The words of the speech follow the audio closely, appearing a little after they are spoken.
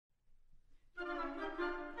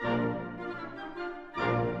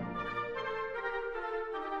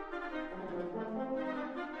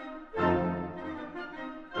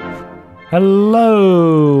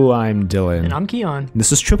Hello, I'm Dylan. And I'm Keon. And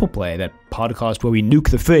this is Triple Play, that podcast where we nuke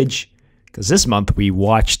the fridge, because this month we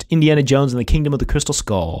watched Indiana Jones and the Kingdom of the Crystal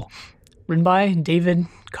Skull. Written by David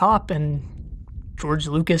Koepp and George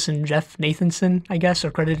Lucas and Jeff Nathanson, I guess,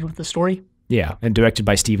 are credited with the story. Yeah, and directed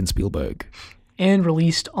by Steven Spielberg. And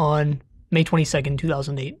released on May 22nd,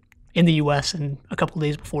 2008 in the US, and a couple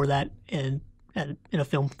days before that in a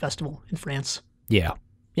film festival in France. Yeah.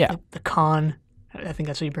 The Cannes, I think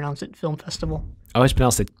that's how you pronounce it, film festival. I always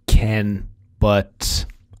pronounce it Ken, but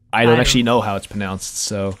I don't actually know how it's pronounced,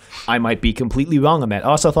 so I might be completely wrong on that. I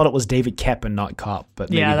also thought it was David Koepp and not Kopp, but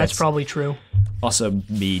maybe yeah, that's probably true. Also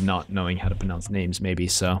me not knowing how to pronounce names, maybe,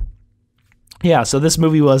 so. Yeah, so this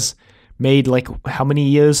movie was made, like, how many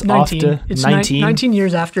years 19. after? It's 19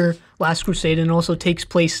 years after Last Crusade, and also takes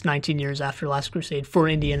place 19 years after Last Crusade for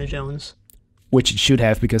Indiana Jones. Which it should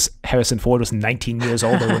have, because Harrison Ford was 19 years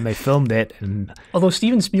older when they filmed it. And although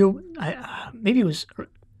Steven Spielberg, maybe it was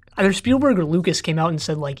either Spielberg or Lucas came out and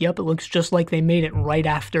said, like, yep, it looks just like they made it right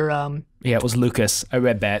after... yeah, it was Lucas. I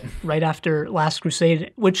read that. Right after Last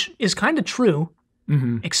Crusade, which is kind of true,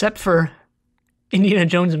 except for Indiana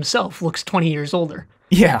Jones himself looks 20 years older.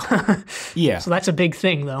 Yeah. Yeah. So that's a big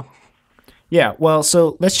thing, though. Yeah, well,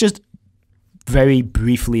 so let's just very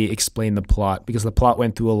briefly explain the plot, because the plot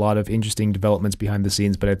went through a lot of interesting developments behind the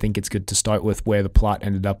scenes, but I think it's good to start with where the plot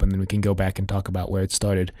ended up, and then we can go back and talk about where it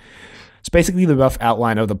started. So basically the rough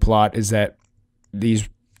outline of the plot is that these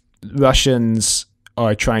Russians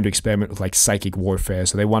are trying to experiment with, like, psychic warfare,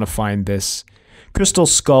 so they want to find this crystal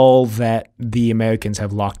skull that the Americans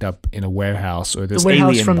have locked up in a warehouse, or this alien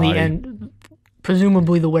alien from body. The end,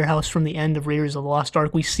 presumably the warehouse from the end of Raiders of the Lost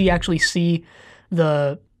Ark. We actually see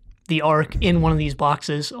the Ark in one of these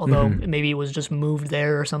boxes, although maybe it was just moved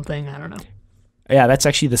there or something. I don't know. Yeah, that's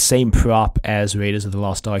actually the same prop as Raiders of the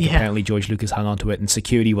Lost Ark. Yeah. Apparently George Lucas hung onto it, and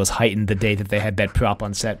security was heightened the day that they had that prop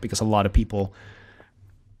on set, because a lot of people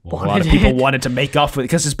wanted to make off with it,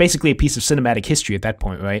 because it's basically a piece of cinematic history at that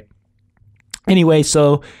point, right? Anyway,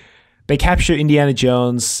 so they capture Indiana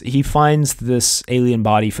Jones. He finds this alien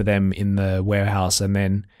body for them in the warehouse, and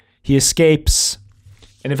then he escapes.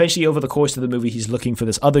 And eventually, over the course of the movie, he's looking for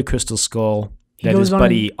this other crystal skull that his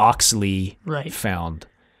buddy Oxley found.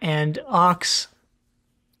 And Ox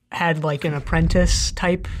had, like, an apprentice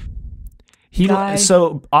type guy.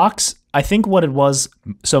 So Ox, I think what it was,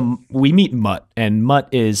 so we meet Mutt, and Mutt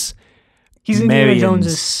is he's Indiana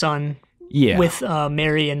Jones' son. Yeah. With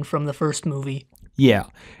Marion from the first movie. Yeah.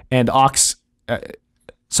 And Ox...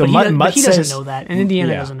 So Mutt he doesn't know that, and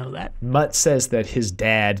Indiana doesn't know that. Mutt says that his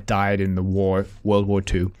dad died in the war, World War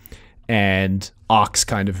II, and Ox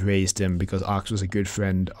kind of raised him because Ox was a good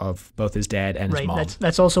friend of both his dad and his mom. Right,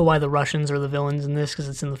 that's also why the Russians are the villains in this, because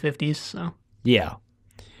it's in the 50s, so... Yeah.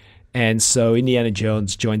 And so Indiana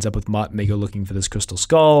Jones joins up with Mutt, and they go looking for this crystal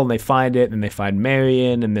skull, and they find it, and they find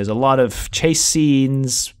Marion, and there's a lot of chase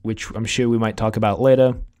scenes, which I'm sure we might talk about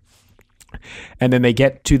later. And then they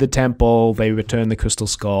get to the temple, they return the crystal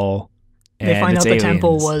skull, and they find out aliens. The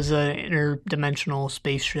temple was an interdimensional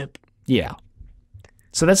spaceship. Yeah.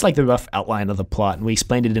 So that's, like, the rough outline of the plot, and we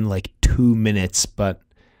explained it in, like, 2 minutes, but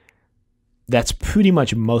that's pretty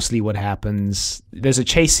much mostly what happens. There's a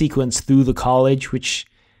chase sequence through the college, which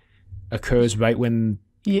occurs right when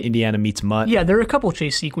Indiana meets Mutt. Yeah, there are a couple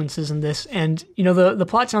chase sequences in this, and, you know, the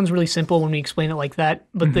plot sounds really simple when we explain it like that,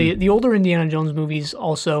 but the older Indiana Jones movies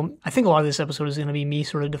also, I think a lot of this episode is going to be me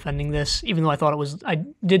sort of defending this, even though I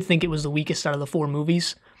did think it was the weakest out of the 4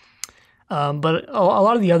 movies, but a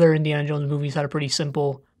lot of the other Indiana Jones movies had a pretty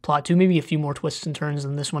simple plot too, maybe a few more twists and turns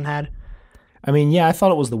than this one had. I mean, yeah, I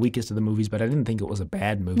thought it was the weakest of the movies, but I didn't think it was a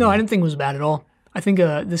bad movie. No, I didn't think it was bad at all. I think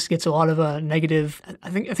this gets a lot of negative,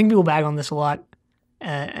 I think people bag on this a lot,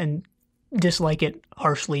 and dislike it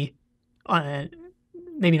harshly,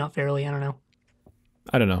 maybe not fairly, I don't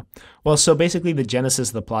know. Well, so basically the genesis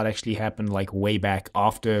of the plot actually happened, like, way back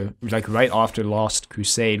after, like, right after Lost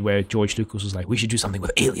Crusade, where George Lucas was like, we should do something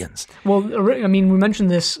with aliens. Well, I mean, we mentioned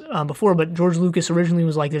this before, but George Lucas originally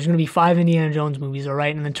was like, there's going to be 5 Indiana Jones movies, all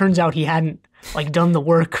right? And it turns out he hadn't, like, done the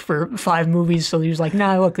work for 5 movies, so he was like,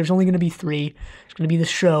 nah, look, there's only going to be 3. It's going to be the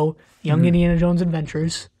show, Young Indiana Jones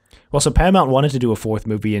Adventures. Well, so Paramount wanted to do a 4th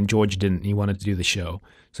movie, and George didn't. He wanted to do the show.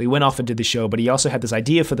 So he went off and did the show, but he also had this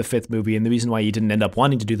idea for the 5th movie, and the reason why he didn't end up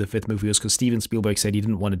wanting to do the 5th movie was because Steven Spielberg said he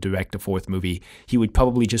didn't want to direct a 4th movie. He would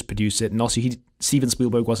probably just produce it, and also Steven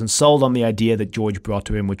Spielberg wasn't sold on the idea that George brought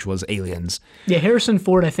to him, which was aliens. Yeah, Harrison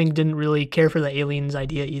Ford, I think, didn't really care for the aliens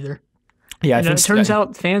idea either. Yeah, I think it turns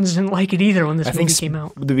out fans didn't like it either when this movie came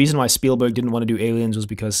out. The reason why Spielberg didn't want to do aliens was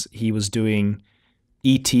because he was doing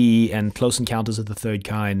E.T. and Close Encounters of the Third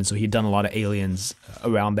Kind, and so he'd done a lot of Aliens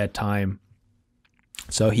around that time.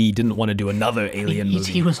 So he didn't want to do another Alien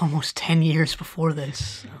movie. E.T. was almost 10 years before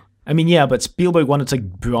this. I mean, yeah, but Spielberg wanted to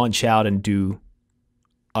branch out and do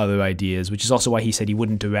other ideas, which is also why he said he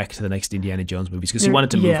wouldn't direct the next Indiana Jones movies, because he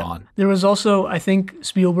wanted to move on. There was also, I think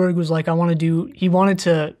Spielberg was like, he wanted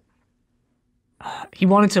to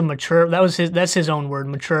mature. That's his own word,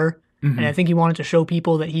 mature. Mm-hmm. And I think he wanted to show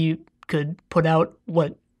people that he could put out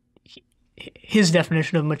what his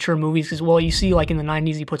definition of mature movies is. Well, you see, like in the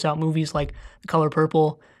 90s, he puts out movies like The Color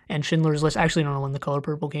Purple and Schindler's List. Actually, I don't know when The Color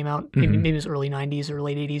Purple came out. Maybe it was early 90s or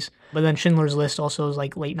late 80s. But then Schindler's List also is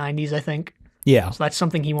like late 90s, I think. Yeah. So that's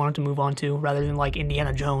something he wanted to move on to, rather than like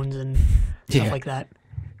Indiana Jones and stuff like that.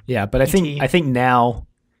 Yeah, but I think now,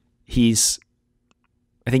 as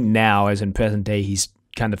in present day, he's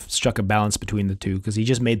kind of struck a balance between the two, because he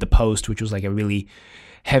just made The Post, which was like a really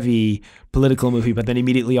heavy political movie, but then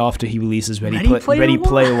immediately after he releases Ready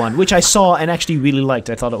Player One, which I saw and actually really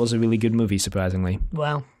liked. I thought it was a really good movie, surprisingly.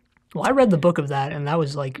 Wow. Well, I read the book of that, and that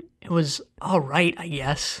was like, it was all right, I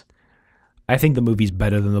guess. I think the movie's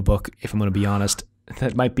better than the book, if I'm going to be honest.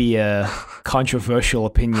 That might be a controversial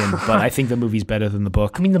opinion, but I think the movie's better than the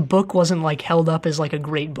book. I mean, the book wasn't like held up as like a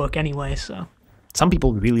great book anyway, so. Some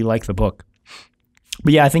people really like the book.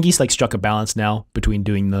 But yeah, I think he's like struck a balance now between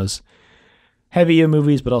doing those heavier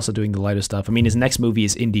movies, but also doing the lighter stuff. I mean, his next movie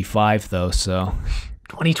is Indy 5, though, so.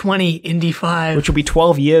 2020, Indy 5. Which will be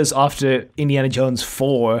 12 years after Indiana Jones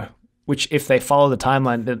 4, which, if they follow the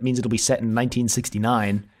timeline, that means it'll be set in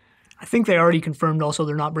 1969. I think they already confirmed also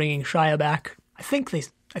they're not bringing Shia back. I think so.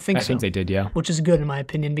 I think they did, yeah. Which is good in my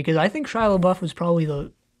opinion, because I think Shia LaBeouf was probably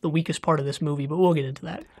the weakest part of this movie, but we'll get into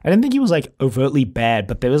that. I didn't think he was like overtly bad,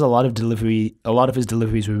 but there was a lot of his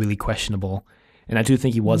deliveries were really questionable. And I do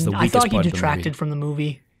think he was the weakest part of the movie. I thought he detracted from the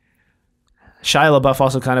movie. Shia LaBeouf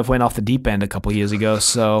also kind of went off the deep end a couple years ago,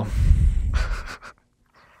 so.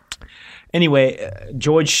 Anyway,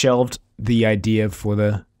 George shelved the idea for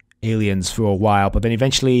the Aliens for a while, but then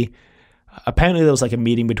eventually, apparently there was like a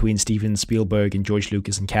meeting between Steven Spielberg and George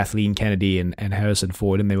Lucas and Kathleen Kennedy and Harrison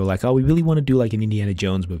Ford, and they were like, oh, we really want to do like an Indiana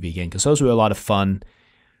Jones movie again, because those were a lot of fun.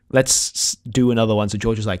 Let's do another one. So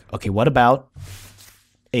George was like, okay, what about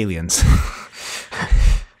Aliens?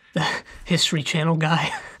 The History Channel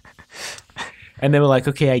guy. And they were like,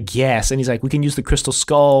 okay, I guess. And he's like, we can use the Crystal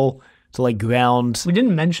Skull to like ground. We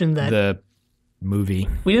didn't mention that the movie.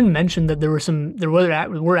 We didn't mention that there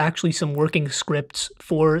were actually some working scripts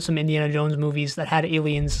for some Indiana Jones movies that had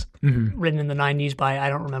aliens written in the 90s by, I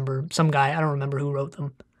don't remember, some guy. I don't remember who wrote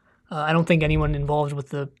them. I don't think anyone involved with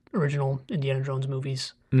the original Indiana Jones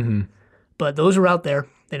movies. Mm-hmm. But those were out there.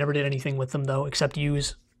 They never did anything with them, though, except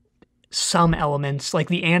use some elements. Like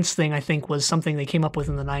the ants thing, I think, was something they came up with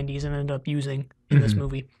in the 90s and ended up using in this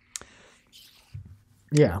movie.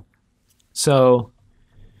 Yeah. So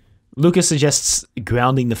Lucas suggests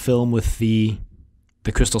grounding the film with the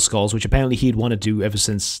Crystal Skulls, which apparently he'd wanted to do ever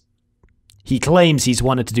since. He claims he's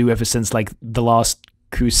wanted to do ever since like The Last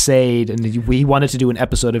Crusade, and he wanted to do an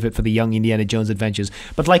episode of it for the Young Indiana Jones Adventures.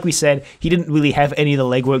 But like we said, he didn't really have any of the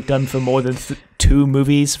legwork done for more than 2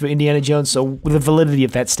 movies for Indiana Jones, so the validity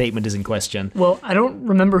of that statement is in question. Well, I don't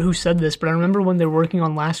remember who said this, but I remember when they were working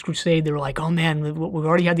on Last Crusade, they were like, oh man, we've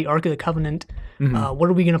already had the Ark of the Covenant. What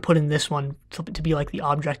are we going to put in this one to be like the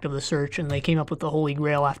object of the search? And they came up with the Holy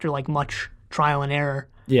Grail after like much trial and error.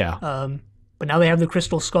 Yeah. But now they have the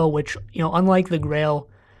Crystal Skull, which, unlike the Grail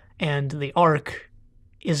and the Ark,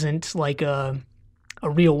 isn't like a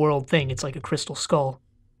real world thing. It's like a crystal skull.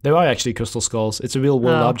 There are actually crystal skulls. It's a real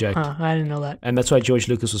world object. I didn't know that. And that's why George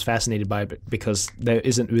Lucas was fascinated by it, because there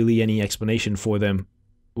isn't really any explanation for them.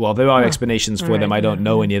 Well, there are explanations for them. I don't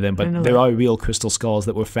know any of them, but there are real crystal skulls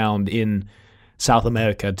that were found in South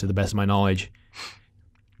America, to the best of my knowledge.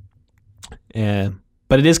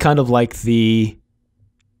 But it is kind of like the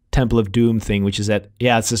Temple of Doom thing, which is that,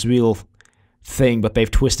 it's this real thing, but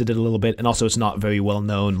they've twisted it a little bit, and also it's not very well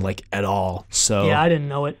known, like, at all. So yeah, I didn't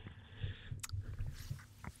know it.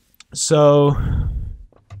 So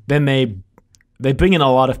then they bring in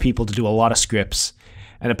a lot of people to do a lot of scripts,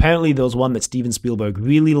 and apparently there was one that Steven Spielberg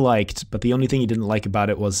really liked, but the only thing he didn't like about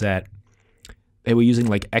it was that they were using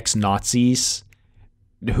like ex-Nazis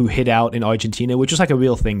who hid out in Argentina, which was like a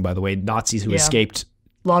real thing, by the way. Nazis who escaped.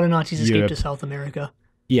 A lot of Nazis escaped to South America.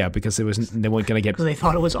 Yeah, because they weren't going to get... Because they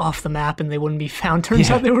thought it was off the map and they wouldn't be found. Turns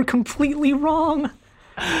out they were completely wrong.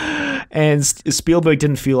 And Spielberg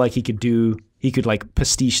didn't feel like he could like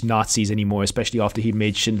pastiche Nazis anymore, especially after he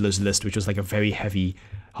made Schindler's List, which was like a very heavy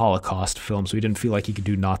Holocaust film. So he didn't feel like he could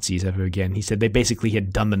do Nazis ever again. He said they basically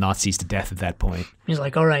had done the Nazis to death at that point. He's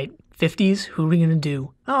like, all right, 50s. Who are we gonna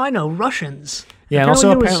do? Oh, I know, Russians. Yeah, and also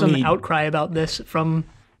there was apparently some outcry about this from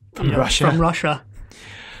Russia. From Russia.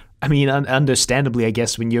 I mean, understandably, I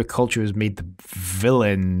guess, when your culture is made the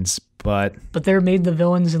villains, but they're made the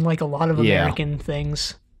villains in like a lot of American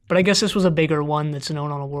things. But I guess this was a bigger one that's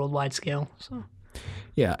known on a worldwide scale. So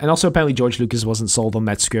yeah, and also apparently George Lucas wasn't sold on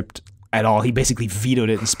that script at all. He basically vetoed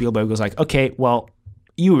it, and Spielberg was like, "Okay, well,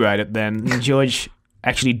 you write it then." And George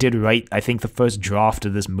actually did write, I think, the first draft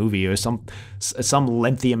of this movie, or some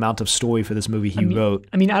lengthy amount of story for this movie he wrote.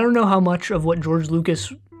 I mean, I don't know how much of what George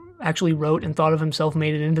Lucas actually wrote and thought of himself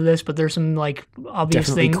made it into this, but there's some like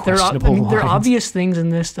obvious things. There are obvious things in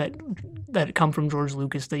this that come from George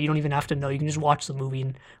Lucas that you don't even have to know. You can just watch the movie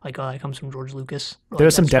and like, oh, that comes from George Lucas. Or, there like,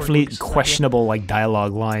 are some definitely Lucas's questionable like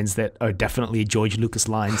dialogue lines that are definitely George Lucas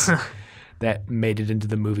lines that made it into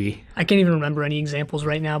the movie. I can't even remember any examples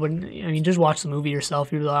right now, but I mean, just watch the movie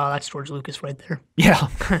yourself. You're like, oh, that's George Lucas right there. Yeah,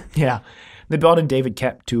 yeah. They brought in David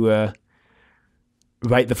Koepp to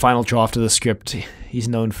write the final draft of the script. He's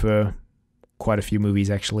known for quite a few movies,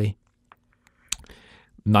 actually.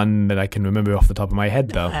 None that I can remember off the top of my head,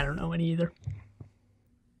 though. I don't know any either.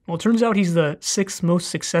 Well, it turns out he's the 6th most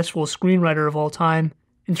successful screenwriter of all time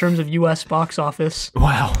in terms of U.S. box office.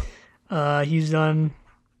 Wow. He's done...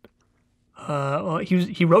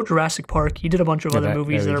 he wrote Jurassic Park. He did a bunch of other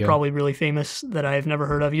movies that are probably really famous that I've never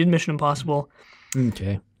heard of. He did Mission Impossible.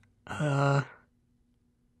 Okay.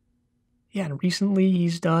 Yeah, and recently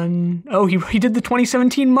he's done... Oh, he did the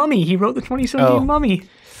 2017 Mummy. He wrote the 2017 Mummy.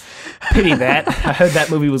 Pity that. I heard that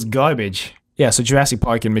movie was garbage. Yeah, so Jurassic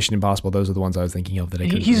Park and Mission Impossible, those are the ones I was thinking of that I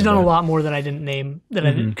couldn't He's remember. done a lot more that I didn't name,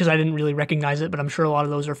 because I didn't really recognize it, but I'm sure a lot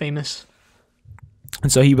of those are famous.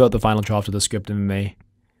 And so he wrote the final draft of the script, and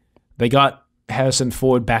they got Harrison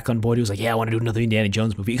Ford back on board. He was like, yeah, I want to do another Indiana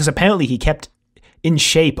Jones movie. Because apparently he kept in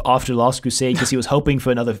shape after Last Crusade because he was hoping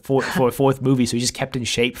for for a fourth movie, so he just kept in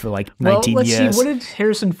shape for like 19 years. Let's see, what did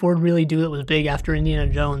Harrison Ford really do that was big after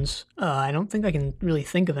Indiana Jones? I don't think I can really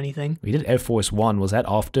think of anything. We did Air Force One. Was that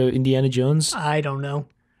after Indiana Jones? I don't know.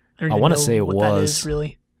 I want to say it was. That is,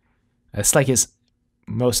 really. It's like his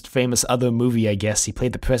most famous other movie, I guess. He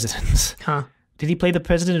played the president. Huh. Did he play the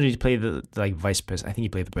president or did he play the vice president? I think he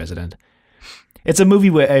played the president. It's a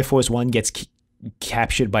movie where Air Force One gets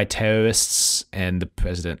captured by terrorists and the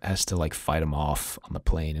president has to like fight them off on the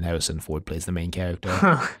plane, and Harrison Ford plays the main character.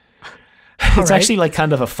 Huh. It's actually like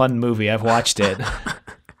kind of a fun movie. I've watched it.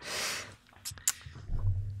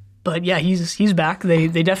 But yeah, he's back. They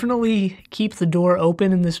definitely keep the door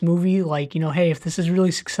open in this movie. Like, hey, if this is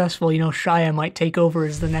really successful, Shia might take over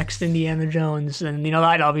as the next Indiana Jones. And,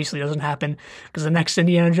 that obviously doesn't happen because the next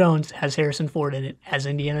Indiana Jones has Harrison Ford in it as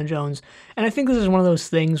Indiana Jones. And I think this is one of those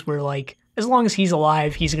things where, like, as long as he's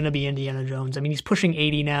alive, he's going to be Indiana Jones. I mean, he's pushing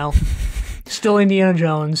 80 now. Still Indiana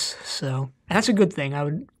Jones. So that's a good thing.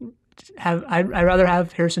 I'd rather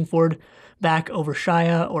have Harrison Ford back over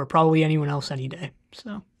Shia or probably anyone else any day.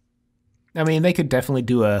 So. I mean, they could definitely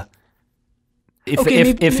do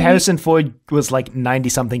if Harrison Ford was like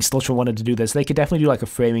 90-something, still wanted to do this, they could definitely do like a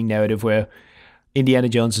framing narrative where Indiana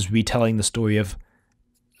Jones is retelling the story of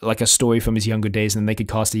like a story from his younger days, and they could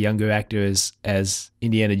cast a younger actor as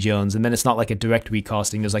Indiana Jones, and then it's not like a direct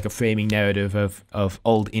recasting. There's like a framing narrative of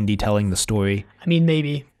old Indy telling the story. I mean,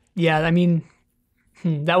 maybe. Yeah, I mean,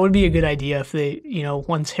 that would be a good idea if they,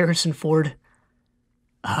 once Harrison Ford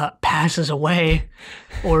passes away,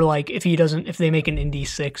 or like if they make an Indy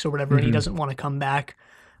 6 or whatever, and he doesn't want to come back,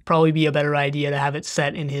 probably be a better idea to have it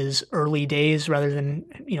set in his early days rather than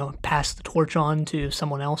pass the torch on to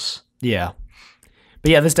someone else. Yeah,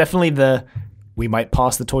 but yeah, there's definitely we might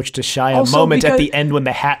pass the torch to Shia also, moment at the end when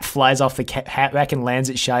the hat flies off the hat rack and lands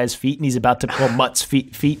at Shia's feet, and he's about to pull Mutt's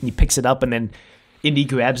feet, and he picks it up, and then Indy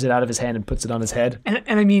grabs it out of his hand and puts it on his head. And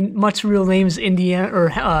I mean, Mutt's real name's Indiana or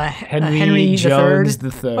Henry Jones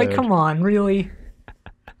III. Like, come on, really?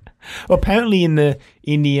 Well, apparently in the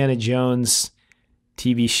Indiana Jones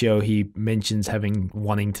TV show, he mentions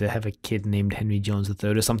wanting to have a kid named Henry Jones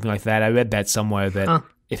III or something like that. I read that somewhere that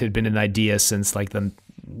it had been an idea since like the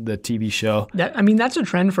TV show. That's a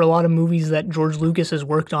trend for a lot of movies that George Lucas has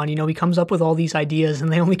worked on. He comes up with all these ideas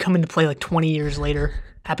and they only come into play like 20 years later.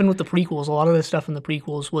 Happened with the prequels. A lot of the stuff in the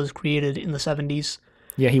prequels was created in the 70s.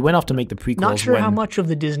 Yeah, he went off to make the prequels. Not sure how much of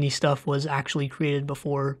the Disney stuff was actually created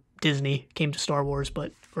before Disney came to Star Wars,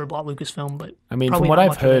 or bought Lucasfilm. But I mean, from what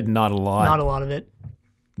I've heard, not a lot. Not a lot of it.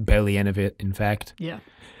 Barely any of it, in fact. Yeah.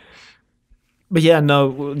 But yeah,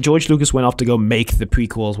 no, George Lucas went off to go make the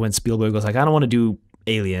prequels when Spielberg was like, I don't want to do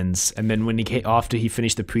aliens. And then when after he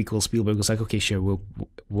finished the prequel, Spielberg was like, okay, sure,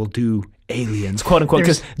 we'll do aliens, quote unquote,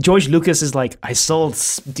 because George Lucas is like, I sold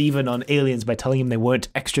Steven on aliens by telling him they weren't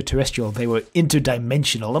extraterrestrial, they were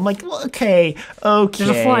interdimensional. I'm like, well, okay. There's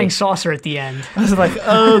a flying saucer at the end. I was like,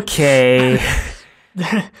 okay.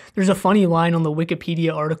 There's a funny line on the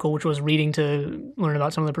Wikipedia article, which I was reading to learn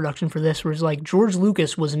about some of the production for this, where it's like, George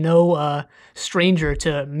Lucas was no stranger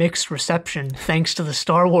to mixed reception thanks to the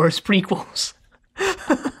Star Wars prequels.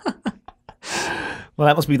 Well,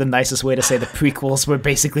 that must be the nicest way to say the prequels were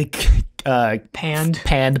basically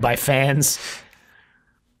panned by fans.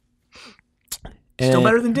 Still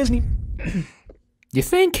better than Disney. You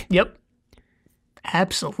think? Yep.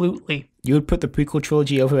 Absolutely. You would put the prequel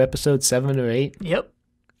trilogy over episode 7 or 8? Yep.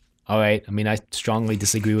 All right. I mean, I strongly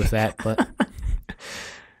disagree with that, but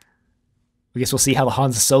I guess we'll see how the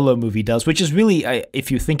Han Solo movie does, which is really,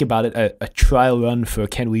 if you think about it, a trial run for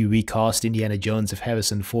can we recast Indiana Jones if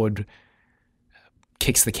Harrison Ford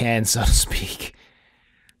kicks the can, so to speak.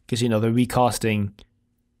 Because, you know, they're recasting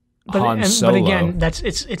Han Solo. But again,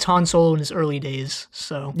 it's Han Solo in his early days,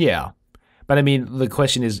 so. Yeah. But I mean, the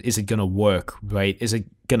question is it going to work, right? Is it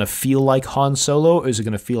going to feel like Han Solo, or is it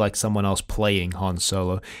going to feel like someone else playing Han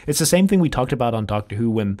Solo? It's the same thing we talked about on Doctor Who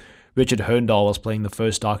when Richard Hurndall was playing the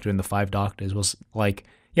first Doctor in the Five Doctors. Was like,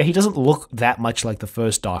 yeah, he doesn't look that much like the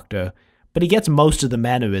first Doctor, but he gets most of the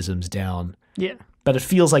mannerisms down. Yeah. But it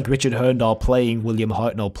feels like Richard Hurndall playing William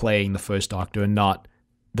Hartnell playing the first Doctor and not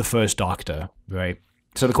the first Doctor, right?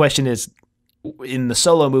 So the question is, in the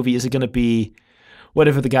Solo movie, is it going to be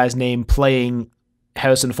whatever the guy's name playing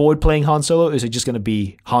Harrison Ford playing Han Solo, or is it just going to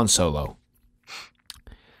be Han Solo?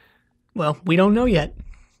 Well, we don't know yet.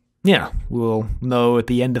 Yeah, we'll know at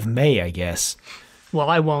the end of May, I guess. Well,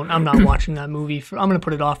 I won't. I'm not watching that movie. I'm going to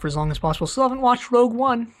put it off for as long as possible. Still haven't watched Rogue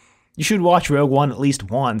One. You should watch Rogue One at least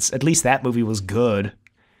once. At least that movie was good.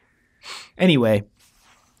 Anyway.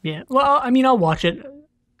 Yeah, well, I mean, I'll watch it.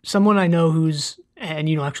 Someone I know who's, and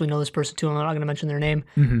you don't actually know this person too, I'm not going to mention their name,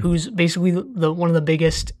 who's basically the one of the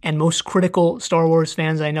biggest and most critical Star Wars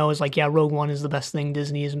fans I know is like, yeah, Rogue One is the best thing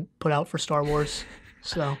Disney has put out for Star Wars.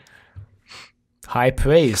 So high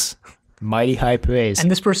praise. Mighty high praise. And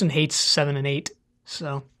this person hates 7 and 8.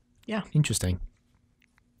 So, yeah. Interesting.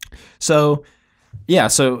 So, yeah,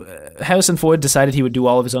 Harrison Ford decided he would do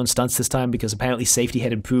all of his own stunts this time because apparently safety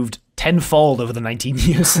had improved tenfold over the 19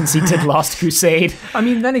 years since he did Lost Crusade. I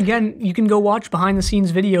mean, then again, you can go watch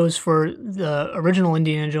behind-the-scenes videos for the original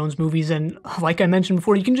Indiana Jones movies, and like I mentioned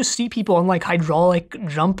before, you can just see people on, like, hydraulic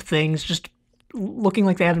jump things just looking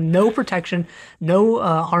like they have no protection, no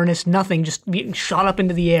harness, nothing, just being shot up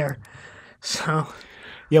into the air. So,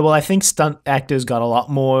 yeah, well, I think stunt actors got a lot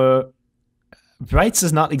more. Rights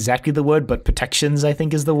is not exactly the word, but protections, I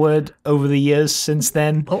think, is the word over the years since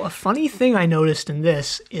then. Well, a funny thing I noticed in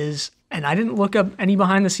this is, and I didn't look up any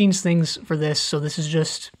behind-the-scenes things for this, so this is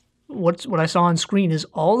just what I saw on screen, is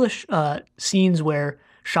all the scenes where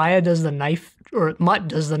Shia does the knife, or Mutt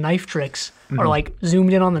does the knife tricks, are, like,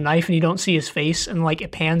 zoomed in on the knife and you don't see his face, and, like,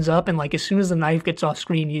 it pans up, and, like, as soon as the knife gets off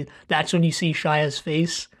screen, that's when you see Shia's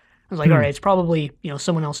face. I was like, all right, it's probably,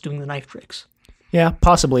 someone else doing the knife tricks. Yeah,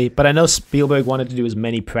 possibly. But I know Spielberg wanted to do as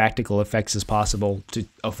many practical effects as possible to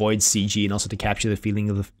avoid CG and also to capture the feeling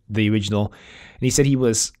of the original. And he said he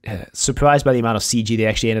was surprised by the amount of CG they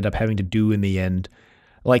actually ended up having to do in the end.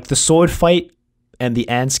 Like the sword fight and the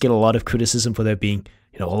ants get a lot of criticism for there being,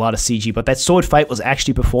 a lot of CG. But that sword fight was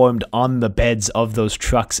actually performed on the beds of those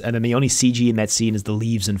trucks. And then the only CG in that scene is the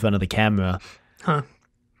leaves in front of the camera. Huh.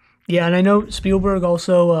 Yeah, and I know Spielberg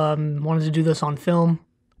also wanted to do this on film.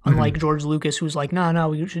 Unlike George Lucas, who's like, no,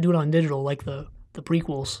 we should do it on digital, like the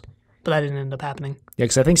prequels. But that didn't end up happening. Yeah,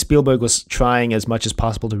 because I think Spielberg was trying as much as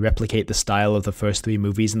possible to replicate the style of the first 3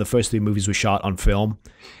 movies, and the first 3 movies were shot on film.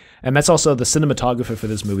 And that's also the cinematographer for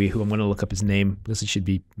this movie, who I'm going to look up his name, because it should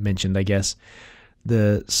be mentioned, I guess.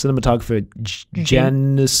 The cinematographer,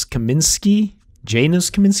 Janusz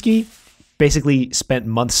Kaminski, basically spent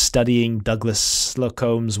months studying Douglas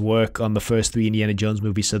Slocum's work on the first 3 Indiana Jones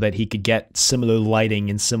movies so that he could get similar lighting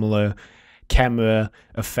and similar camera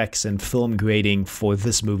effects and film grading for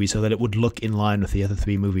this movie so that it would look in line with the other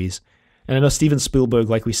 3 movies. And I know Steven Spielberg,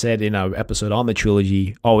 like we said in our episode on the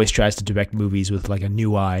trilogy, always tries to direct movies with like a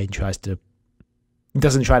new eye and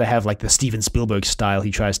doesn't try to have like the Steven Spielberg style. He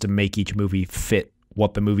tries to make each movie fit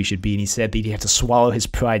what the movie should be, and he said that he had to swallow his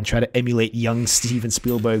pride and try to emulate young Steven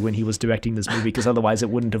Spielberg when he was directing this movie, because otherwise it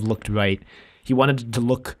wouldn't have looked right. He wanted it to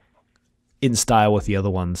look in style with the other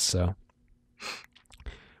ones, so.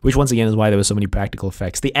 Which once again is why there were so many practical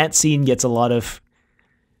effects. The ant scene gets a lot of,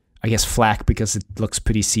 I guess, flack because it looks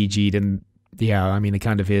pretty CG'd, and Yeah, I mean, it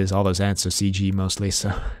kind of is. All those ants are CG mostly,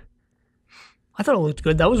 so. I thought it looked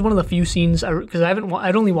good. That was one of the few scenes, because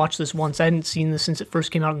I'd only watched this once. I hadn't seen this since it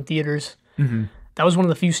first came out in theaters. Mm-hmm. That was one of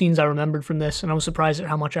the few scenes I remembered from this, and I was surprised at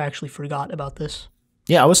how much I actually forgot about this.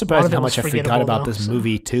 Yeah, I was surprised at how much I forgot about this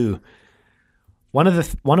movie too. One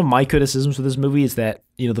of my criticisms for this movie is that,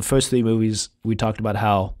 the first three movies, we talked about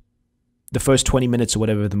how the first 20 minutes or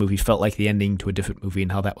whatever of the movie felt like the ending to a different movie,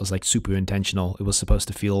 and how that was like super intentional. It was supposed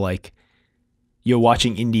to feel like you're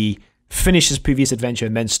watching Indy finish his previous adventure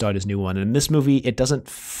and then start his new one. And in this movie, it doesn't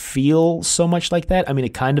feel so much like that. I mean,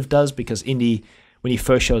 it kind of does, because Indy, when he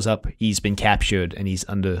first shows up, he's been captured and he's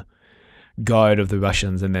under guard of the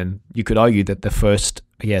Russians. And then you could argue that the first,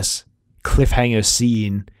 I guess, cliffhanger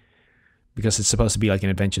scene, because it's supposed to be like an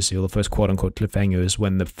adventure serial, the first quote-unquote cliffhanger is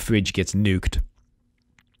when the fridge gets nuked.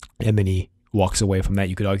 And then he walks away from that.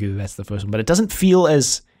 You could argue that's the first one. But it doesn't feel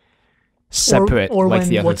as separate or like when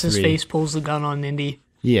the other what's three. his face pulls the gun on Indy.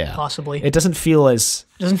 Yeah, possibly. It doesn't feel as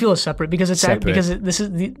separate, because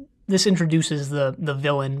this introduces the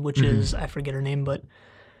villain, which is, I forget her name, but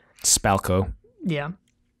Spalko. Yeah,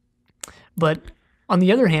 but on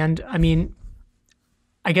the other hand, I mean,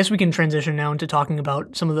 I guess we can transition now into talking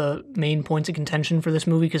about some of the main points of contention for this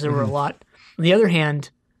movie, because there were a lot. On the other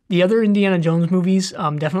hand, the other Indiana Jones movies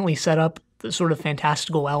definitely set up the sort of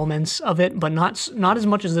fantastical elements of it, but not as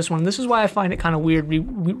much as this one. This is why I find it kind of weird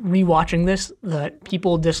rewatching this, that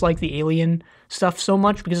people dislike the alien stuff so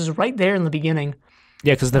much, because it's right there in the beginning.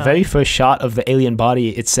 Yeah, because the very first shot of the alien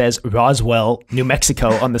body, it says Roswell, New Mexico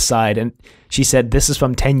on the side, and she said this is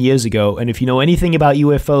from 10 years ago. And if you know anything about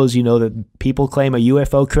UFOs, you know that people claim a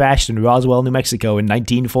UFO crashed in Roswell, New Mexico in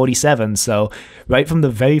 1947. So right from the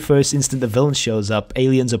very first instant the villain shows up,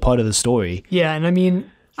 aliens are part of the story. Yeah, and I mean,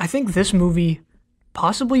 I think this movie,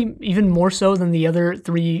 possibly even more so than the other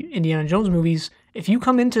three Indiana Jones movies, if you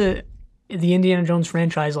come into the Indiana Jones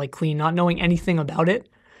franchise like clean, not knowing anything about it,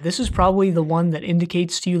 this is probably the one that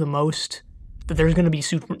indicates to you the most that there's going to be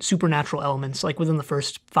supernatural elements, like within the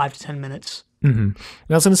first 5 to 10 minutes. Mm-hmm. And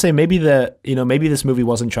I was going to say, maybe this movie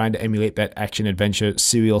wasn't trying to emulate that action adventure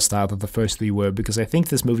serial style that the first three were, because I think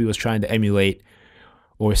this movie was trying to emulate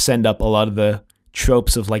or send up a lot of the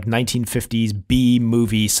tropes of like 1950s B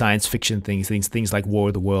movie science fiction things like War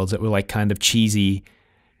of the Worlds, that were like kind of cheesy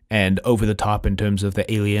and over the top in terms of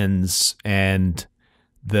the aliens and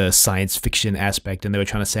the science fiction aspect, and they were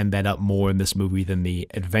trying to send that up more in this movie than the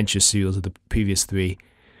adventure serials of the previous three.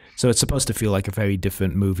 So it's supposed to feel like a very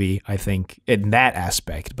different movie, I think, in that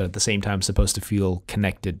aspect, but at the same time supposed to feel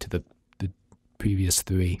connected to the previous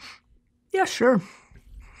three. Yeah, sure.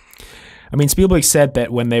 I mean, Spielberg said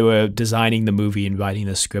that when they were designing the movie and writing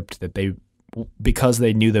the script, that because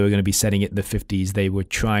they knew they were going to be setting it in the 50s, they were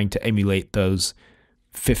trying to emulate those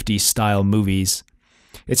 50s style movies.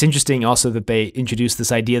 It's interesting also that they introduced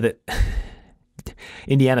this idea that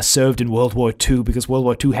Indiana served in World War II, because World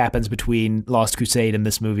War II happens between Lost Crusade and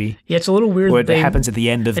this movie. Yeah, it's a little weird. Or it happens at the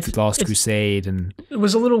end of Lost Crusade. And it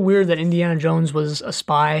was a little weird that Indiana Jones was a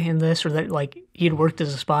spy in this, or that like he had worked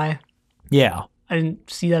as a spy. Yeah. I didn't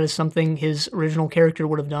see that as something his original character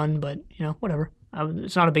would have done, but, whatever.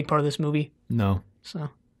 It's not a big part of this movie. No. So,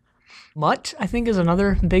 Mutt, I think, is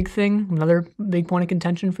another big thing, another big point of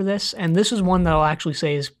contention for this. And this is one that I'll actually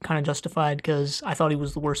say is kind of justified, because I thought he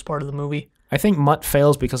was the worst part of the movie. I think Mutt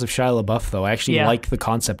fails because of Shia LaBeouf, though. I actually like the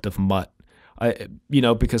concept of Mutt.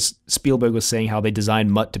 Because Spielberg was saying how they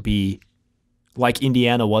designed Mutt to be like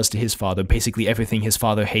Indiana was to his father, basically everything his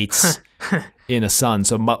father hates in a son.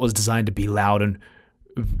 So Mutt was designed to be loud, and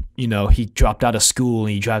he dropped out of school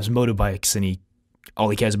and he drives motorbikes, and all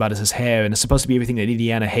he cares about is his hair, and it's supposed to be everything that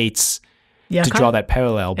Indiana hates. Yeah, to draw that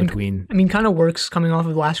parallel between. I mean, kind of works coming off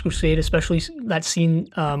of Last Crusade, especially that scene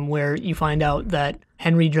where you find out that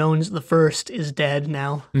Henry Jones the First is dead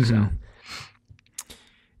now. Mm-hmm. So.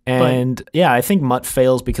 And I think Mutt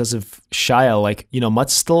fails because of Shia. Like,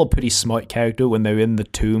 Mutt's still a pretty smart character. When they're in the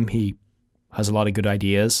tomb, he has a lot of good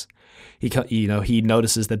ideas. He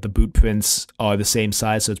notices that the boot prints are the same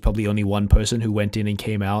size, so it's probably only one person who went in and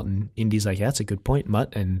came out. And Indy's like, yeah, that's a good point,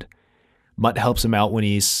 Mutt. And Mutt helps him out when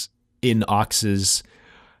he's in Ox's,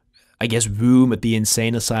 I guess, room at the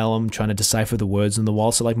insane asylum, trying to decipher the words on the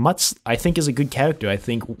wall. So, like, Mutt, I think, is a good character. I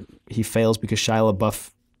think he fails because Shia LaBeouf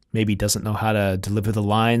maybe doesn't know how to deliver the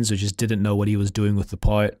lines, or just didn't know what he was doing with the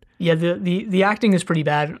part. Yeah, the acting is pretty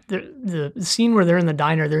bad. The scene where they're in the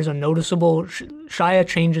diner, there's a noticeable, Shia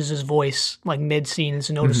changes his voice, like mid-scene, it's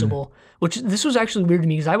noticeable. Mm-hmm. Which, this was actually weird to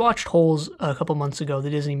me, because I watched Holes a couple months ago, the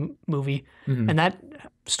Disney movie, and that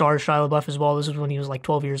stars Shia LaBeouf as well. This was when he was like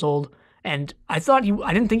 12 years old, and I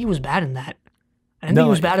didn't think he was bad in that. I didn't think he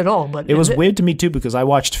was bad at all. But it was weird to me too, because I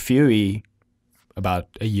watched Fury about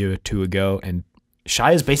a year or two ago, and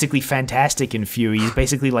Shia's basically fantastic in Fury. He's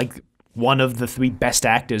basically like one of the 3 best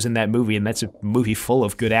actors in that movie, and that's a movie full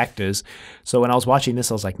of good actors. So when I was watching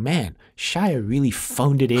this, I was like, man, Shia really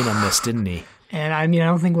phoned it in on this, didn't he? And I mean, I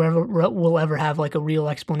don't think we'll ever have like a real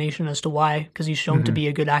explanation as to why, because he's shown to be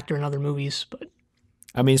a good actor in other movies. But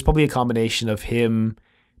I mean, it's probably a combination of him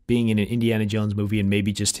being in an Indiana Jones movie and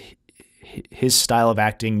maybe just his style of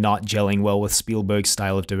acting not gelling well with Spielberg's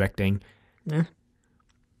style of directing. Yeah.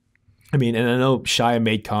 I mean, and I know Shia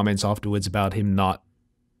made comments afterwards about him not,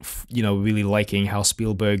 really liking how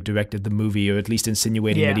Spielberg directed the movie, or at least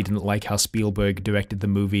insinuating that he didn't like how Spielberg directed the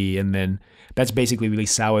movie. And then that's basically really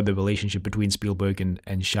soured the relationship between Spielberg and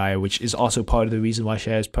Shia, which is also part of the reason why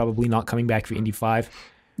Shia is probably not coming back for Indy 5.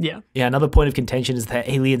 Yeah. Yeah, another point of contention is that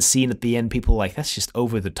alien scene at the end. People are like, that's just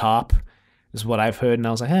over the top, is what I've heard. And I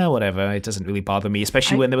was like, whatever. It doesn't really bother me,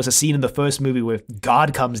 especially when there was a scene in the first movie where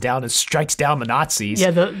God comes down and strikes down the Nazis. Yeah,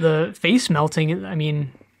 the face melting, I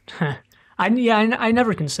mean, I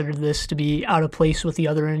never considered this to be out of place with the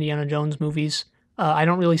other Indiana Jones movies. I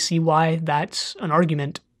don't really see why that's an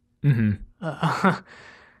argument. Mm-hmm.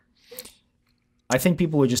 I think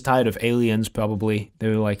people were just tired of Aliens, probably. They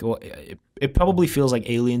were like, well, it probably feels like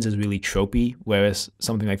Aliens is really tropey, whereas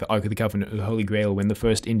something like the Ark of the Covenant or the Holy Grail, when the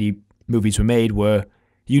first indie movies were made, were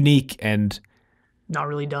unique and not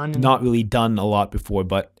really done a lot before.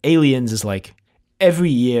 But Aliens is like, every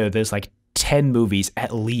year there's like 10 movies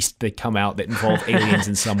at least that come out that involve aliens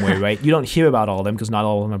in some way, right? You don't hear about all of them because not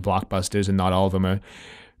all of them are blockbusters and not all of them are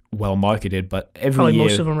well marketed, but every year...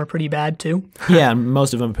 most of them are pretty bad too. Yeah,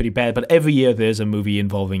 most of them are pretty bad, but every year there's a movie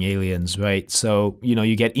involving aliens, right? So,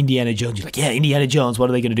 you get Indiana Jones, you're like, yeah, Indiana Jones, what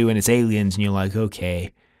are they going to do? And it's aliens, and you're like,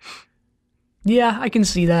 okay. Yeah, I can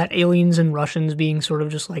see that. Aliens and Russians being sort of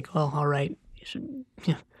just like, well, all right,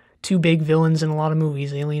 two big villains in a lot of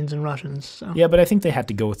movies, aliens and Russians. So. Yeah, but I think they had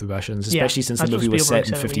to go with the Russians, especially since the movie was set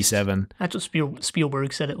in 57. That's what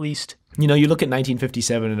Spielberg said, at least. You look at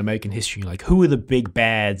 1957 in American history, you're like, who are the big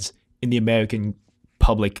bads in the American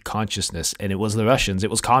public consciousness? And it was the Russians.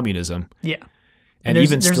 It was communism. Yeah. And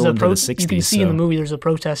even still into the 60s. You can see in the movie there's a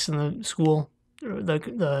protest in the school.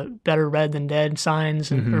 The better red than dead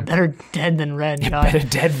signs, or better dead than red. God. Better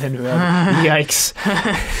dead than red.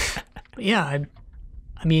 Yikes. Yeah,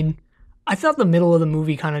 I mean, I thought the middle of the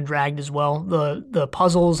movie kind of dragged as well. The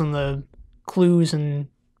puzzles and the clues and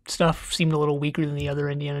stuff seemed a little weaker than the other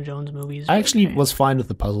Indiana Jones movies. I actually was fine with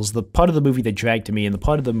the puzzles. The part of the movie that dragged to me, and the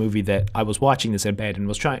part of the movie that I was watching this in bed and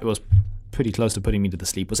it was pretty close to putting me to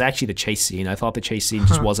sleep, was actually the chase scene. I thought the chase scene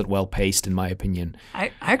just wasn't well paced, in my opinion.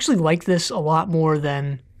 I actually like this a lot more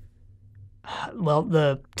than,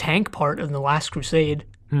 the tank part of The Last Crusade.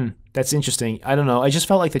 That's interesting. I don't know. I just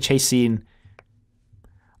felt like the chase scene...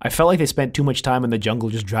 I felt like they spent too much time in the jungle,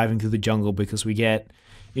 just driving through the jungle, because we get,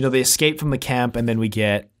 they escape from the camp, and then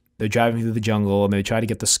they're driving through the jungle, and they try to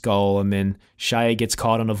get the skull, and then Shia gets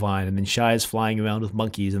caught on a vine, and then Shia's flying around with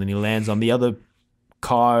monkeys, and then he lands on the other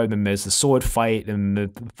car, and then there's the sword fight, and the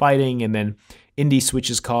fighting, and then Indy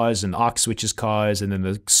switches cars, and Ox switches cars, and then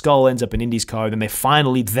the skull ends up in Indy's car, and then they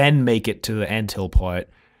finally then make it to the anthill part.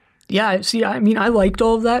 Yeah, see, I mean, I liked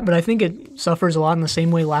all of that, but I think it suffers a lot in the same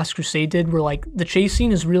way Last Crusade did, where, like, the chase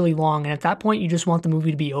scene is really long, and at that point, you just want the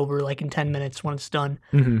movie to be over, like, in 10 minutes when it's done.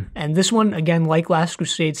 Mm-hmm. And this one, again, like Last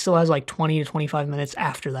Crusade, still has, like, 20 to 25 minutes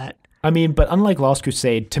after that. I mean, but unlike Last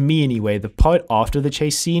Crusade, to me anyway, the part after the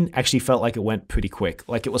chase scene actually felt like it went pretty quick.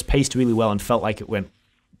 Like, it was paced really well and felt like it went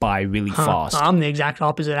by really fast. I'm the exact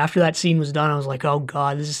opposite. After that scene was done, I was like, oh,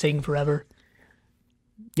 God, this is taking forever.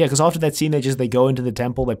 Yeah, because after that scene, they go into the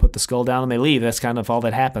temple, they put the skull down, and they leave. That's kind of all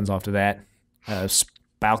that happens after that.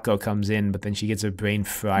 Spalko comes in, but then she gets her brain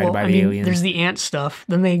fried by the aliens. There's the ant stuff.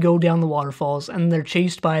 Then they go down the waterfalls, and they're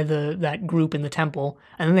chased by that group in the temple,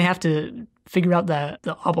 and then they have to figure out the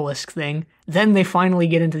obelisk thing. Then they finally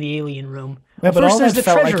get into the alien room. Yeah, but all that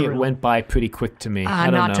felt like it went by pretty quick to me. I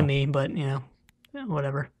don't know. Not to me, but,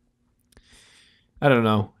 whatever. I don't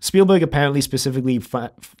know. Spielberg apparently specifically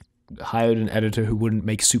hired an editor who wouldn't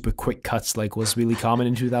make super quick cuts like was really common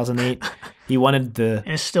in 2008. He wanted and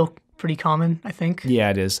it's still pretty common, I think. Yeah,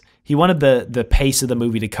 it is. He wanted the pace of the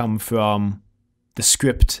movie to come from the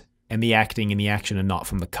script and the acting and the action, and not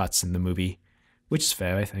from the cuts in the movie, which is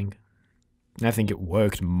fair, I think. And I think it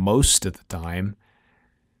worked most of the time.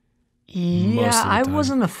 Yeah, I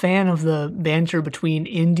wasn't a fan of the banter between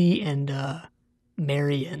Indy and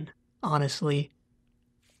Marion, honestly.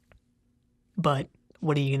 But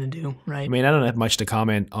what are you going to do, right? I mean, I don't have much to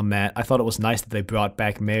comment on that. I thought it was nice that they brought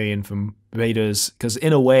back Marion from Raiders, because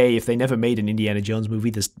in a way, if they never made an Indiana Jones movie,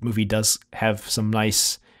 this movie does have some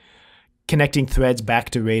nice connecting threads back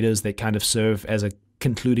to Raiders that kind of serve as a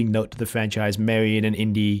concluding note to the franchise. Marion and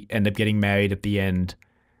Indy end up getting married at the end.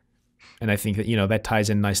 And I think that, that ties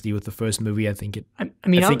in nicely with the first movie. I think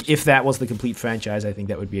if that was the complete franchise, I think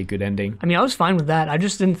that would be a good ending. I mean, I was fine with that. I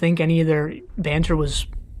just didn't think any of their banter was,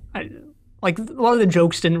 like, a lot of the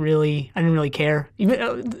jokes I didn't really care.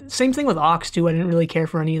 Even same thing with Ox, too. I didn't really care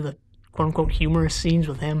for any of the quote-unquote humorous scenes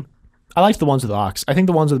with him. I liked the ones with Ox. I think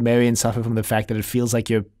the ones with Marion suffer from the fact that it feels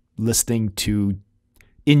like you're listening to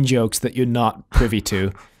in-jokes that you're not privy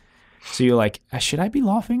to. So you're like, should I be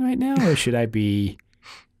laughing right now, or should I be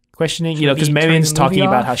questioning? Because Marion's talking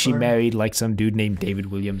about how she married like some dude named David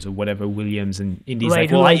Williams or whatever Williams, and Indy's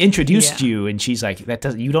like, well, I introduced you, and she's like,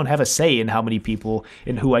 you don't have a say in how many people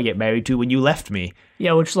and who I get married to when you left me.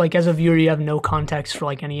 Yeah, which, like, as a viewer, you have no context for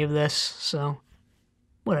like any of this, so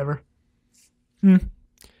whatever.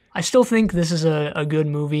 I still think this is a good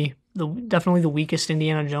movie. Definitely the weakest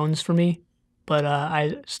Indiana Jones for me, but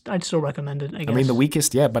I'd still recommend it, I guess. I mean, the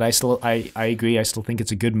weakest, yeah, but I agree. I still think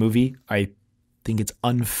it's a good movie. I think it's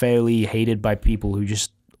unfairly hated by people who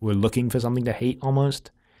just were looking for something to hate almost.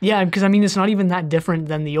 Yeah, because I mean, it's not even that different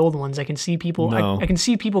than the old ones. I can see people. I can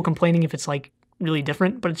see people complaining if it's like really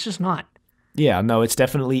different, but it's just not. Yeah, no, it's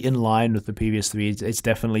definitely in line with the previous three. It's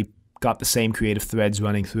definitely got the same creative threads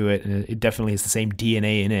running through it, and it definitely has the same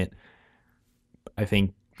DNA in it. I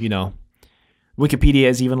think, Wikipedia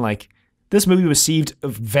is even like, this movie received a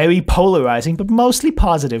very polarizing but mostly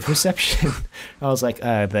positive reception. I was like,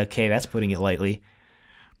 okay, that's putting it lightly.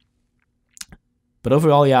 But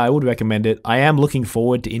overall, yeah, I would recommend it. I am looking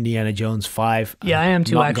forward to Indiana Jones 5. Yeah, I am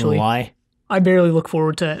too, actually. Not gonna lie. I barely look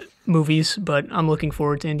forward to movies, but I'm looking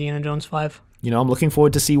forward to Indiana Jones 5. I'm looking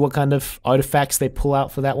forward to see what kind of artifacts they pull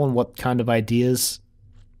out for that one, what kind of ideas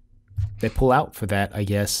they pull out for that, I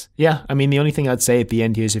guess. Yeah, I mean, the only thing I'd say at the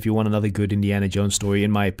end here is if you want another good Indiana Jones story,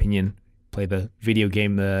 in my opinion, play the video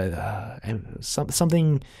game,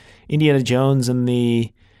 something Indiana Jones and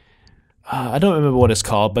the... I don't remember what it's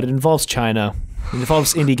called, but it involves China. It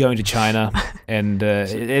involves Indy going to China, and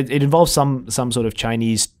it involves some sort of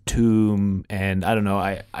Chinese tomb, and I don't know,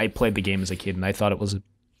 I played the game as a kid, and I thought it was a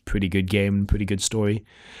pretty good game, pretty good story.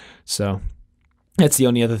 So that's the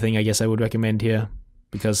only other thing I guess I would recommend here,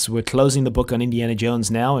 because we're closing the book on Indiana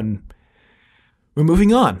Jones now, and we're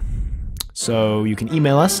moving on. So you can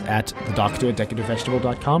email us at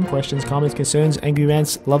thedoctor@decorativevegetable.com. Questions, comments, concerns, angry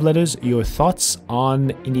rants, love letters, your thoughts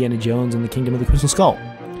on Indiana Jones and the Kingdom of the Crystal Skull.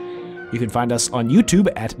 You can find us on YouTube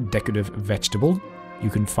at Decorative Vegetable. You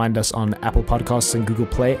can find us on Apple Podcasts and Google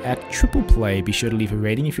Play at Triple Play. Be sure to leave a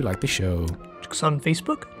rating if you like the show. Check us out on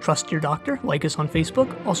Facebook, Trust Your Doctor. Like us on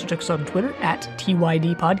Facebook. Also check us out on Twitter at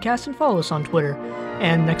TYD Podcast, and follow us on Twitter.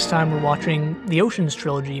 And next time we're watching the Oceans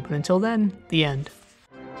trilogy. But until then, the end.